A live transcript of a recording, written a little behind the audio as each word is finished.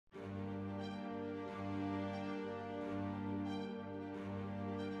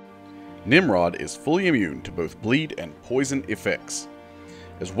Nimrod is fully immune to both bleed and poison effects.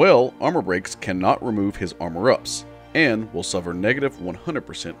 As well, armor breaks cannot remove his armor ups, and will suffer negative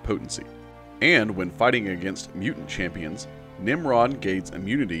 100% potency. And when fighting against mutant champions, Nimrod gains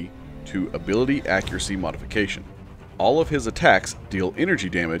immunity to ability accuracy modification. All of his attacks deal energy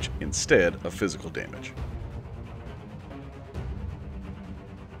damage instead of physical damage.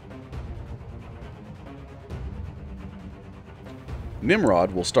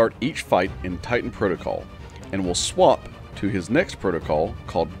 Nimrod will start each fight in Titan Protocol, and will swap to his next protocol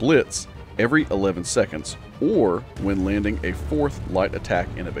called Blitz every 11 seconds, or when landing a 4th light attack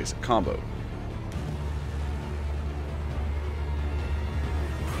in a basic combo.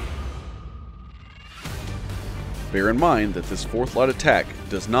 Bear in mind that this 4th light attack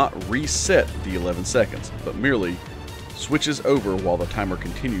does not reset the 11 seconds, but merely switches over while the timer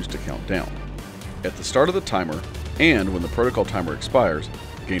continues to count down. At the start of the timer, and when the protocol timer expires,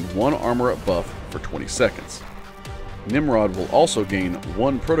 gain 1 armor up buff for 20 seconds. Nimrod will also gain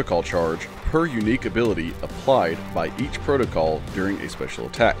 1 protocol charge per unique ability applied by each protocol during a special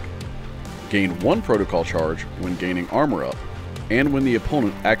attack. Gain 1 protocol charge when gaining armor up, and when the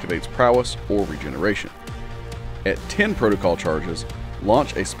opponent activates prowess or regeneration. At 10 protocol charges,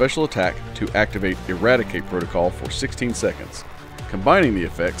 launch a special attack to activate Eradicate protocol for 16 seconds, combining the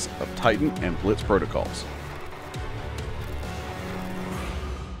effects of Titan and Blitz protocols.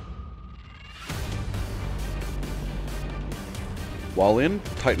 While in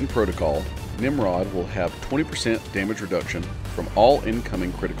Titan Protocol, Nimrod will have 20% damage reduction from all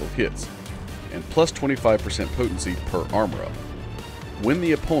incoming critical hits, and plus 25% potency per armor up. When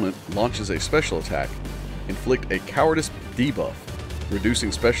the opponent launches a special attack, inflict a Cowardice debuff,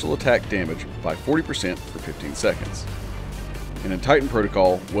 reducing special attack damage by 40% for 15 seconds. And in Titan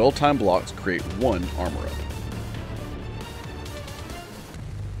Protocol, well-timed blocks create 1 armor up.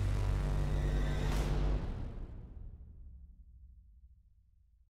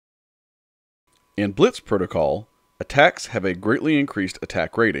 In Blitz Protocol, attacks have a greatly increased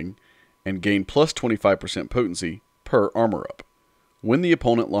attack rating and gain plus 25% potency per armor up. When the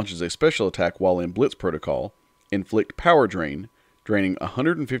opponent launches a special attack while in Blitz Protocol, inflict Power Drain, draining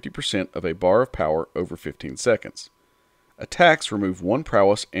 150% of a bar of power over 15 seconds. Attacks remove 1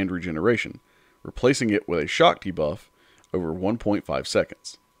 prowess and regeneration, replacing it with a shock debuff over 1.5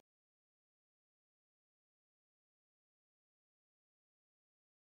 seconds.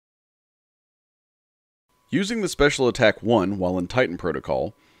 Using the special attack 1 while in Titan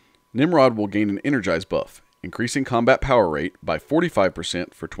Protocol, Nimrod will gain an Energize buff, increasing combat power rate by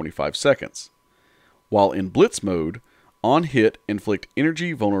 45% for 25 seconds. While in Blitz mode, on hit inflict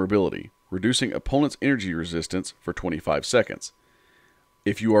Energy Vulnerability, reducing opponent's energy resistance for 25 seconds.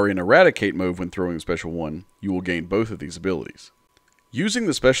 If you are in Eradicate mode when throwing Special 1, you will gain both of these abilities. Using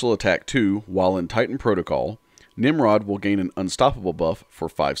the special attack 2 while in Titan Protocol, Nimrod will gain an Unstoppable buff for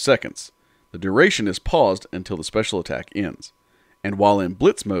 5 seconds. The duration is paused until the special attack ends, and while in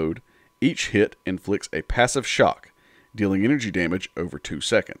Blitz mode, each hit inflicts a passive shock, dealing energy damage over 2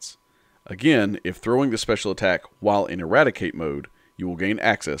 seconds. Again, if throwing the special attack while in Eradicate mode, you will gain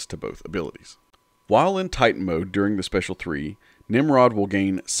access to both abilities. While in Titan mode during the Special 3, Nimrod will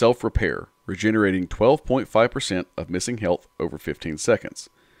gain Self-Repair, regenerating 12.5% of missing health over 15 seconds.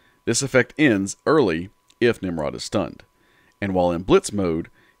 This effect ends early if Nimrod is stunned, and while in Blitz mode,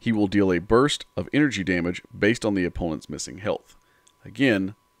 he will deal a burst of energy damage based on the opponent's missing health.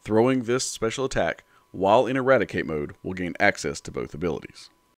 Again, throwing this special attack while in Eradicate mode will gain access to both abilities.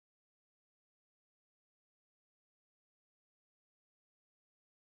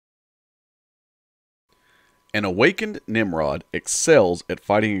 An awakened Nimrod excels at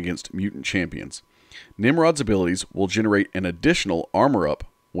fighting against mutant champions. Nimrod's abilities will generate an additional armor up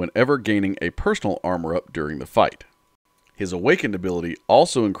whenever gaining a personal armor up during the fight. His awakened ability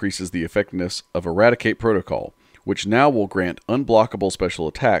also increases the effectiveness of Eradicate Protocol, which now will grant unblockable special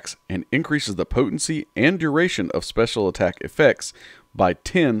attacks and increases the potency and duration of special attack effects by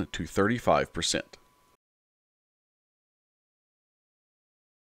 10 to 35%.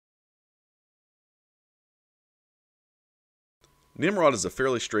 Nimrod is a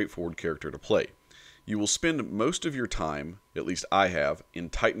fairly straightforward character to play. You will spend most of your time, at least I have, in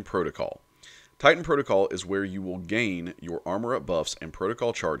Titan Protocol. Titan Protocol is where you will gain your armor up buffs and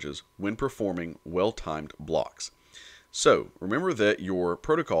protocol charges when performing well-timed blocks. So, remember that your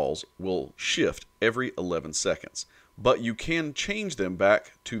protocols will shift every 11 seconds, but you can change them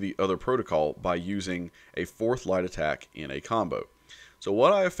back to the other protocol by using a 4th light attack in a combo. So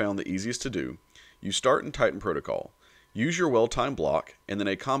what I have found the easiest to do, you start in Titan Protocol, use your well-timed block, and then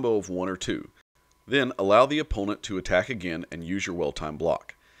a combo of 1 or 2. Then allow the opponent to attack again and use your well-timed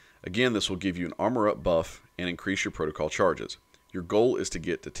block. Again, this will give you an armor up buff and increase your protocol charges. Your goal is to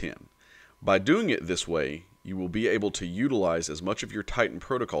get to 10. By doing it this way, you will be able to utilize as much of your Titan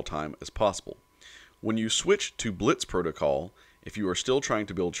protocol time as possible. When you switch to Blitz protocol, if you are still trying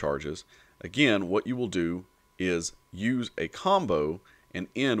to build charges, again, what you will do is use a combo and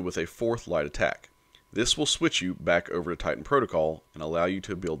end with a 4th light attack. This will switch you back over to Titan protocol and allow you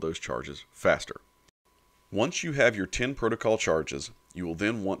to build those charges faster. Once you have your 10 protocol charges, you will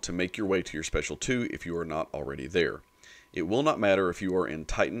then want to make your way to your special 2 if you are not already there. It will not matter if you are in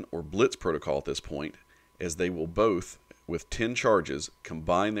Titan or Blitz protocol at this point, as they will both, with 10 charges,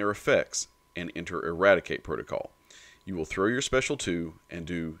 combine their effects and enter Eradicate protocol. You will throw your special 2 and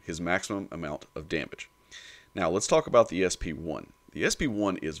do his maximum amount of damage. Now let's talk about the SP1. The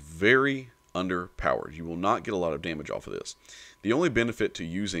SP1 is very underpowered. You will not get a lot of damage off of this. The only benefit to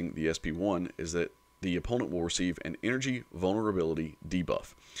using the SP1 is that the opponent will receive an energy vulnerability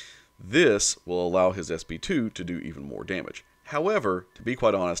debuff. This will allow his SP2 to do even more damage. However, to be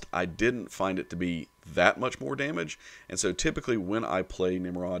quite honest, I didn't find it to be that much more damage, and so typically when I play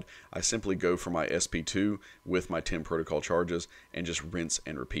Nimrod, I simply go for my SP2 with my 10 protocol charges and just rinse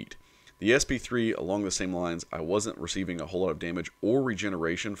and repeat. The SP3, along the same lines, I wasn't receiving a whole lot of damage or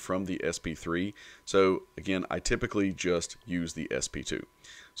regeneration from the SP3, so again, I typically just use the SP2.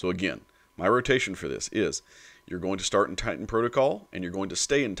 So again, my rotation for this is you're going to start in Titan Protocol, and you're going to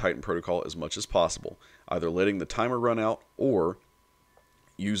stay in Titan Protocol as much as possible, either letting the timer run out or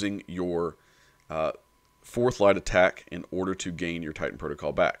using your 4th light attack in order to gain your Titan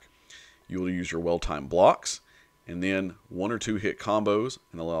Protocol back. You will use your well-timed blocks, and then 1 or 2 hit combos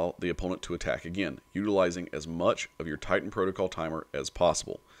and allow the opponent to attack again, utilizing as much of your Titan Protocol timer as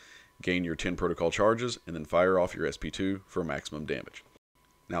possible. Gain your 10 protocol charges, and then fire off your SP2 for maximum damage.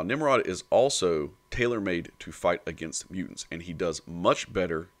 Now, Nimrod is also tailor-made to fight against mutants, and he does much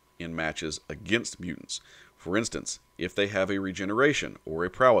better in matches against mutants. For instance, if they have a regeneration or a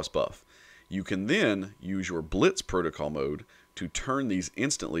prowess buff, you can then use your Blitz protocol mode to turn these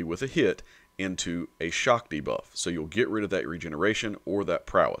instantly with a hit into a shock debuff. So you'll get rid of that regeneration or that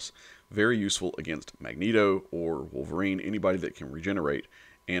prowess. Very useful against Magneto or Wolverine, anybody that can regenerate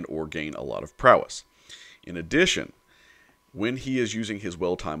and or gain a lot of prowess. In addition, when he is using his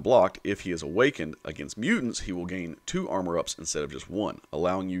well-timed block, if he is awakened against mutants, he will gain 2 armor ups instead of just 1,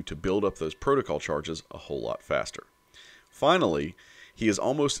 allowing you to build up those protocol charges a whole lot faster. Finally, he is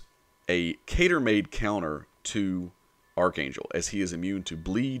almost a cater-made counter to Archangel, as he is immune to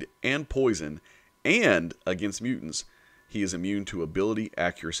bleed and poison, and against mutants, he is immune to ability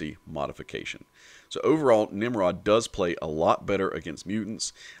accuracy modification. So overall, Nimrod does play a lot better against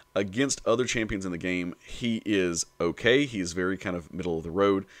mutants. Against other champions in the game, he is okay. He is very kind of middle of the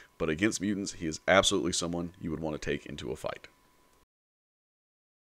road, but against mutants, he is absolutely someone you would want to take into a fight.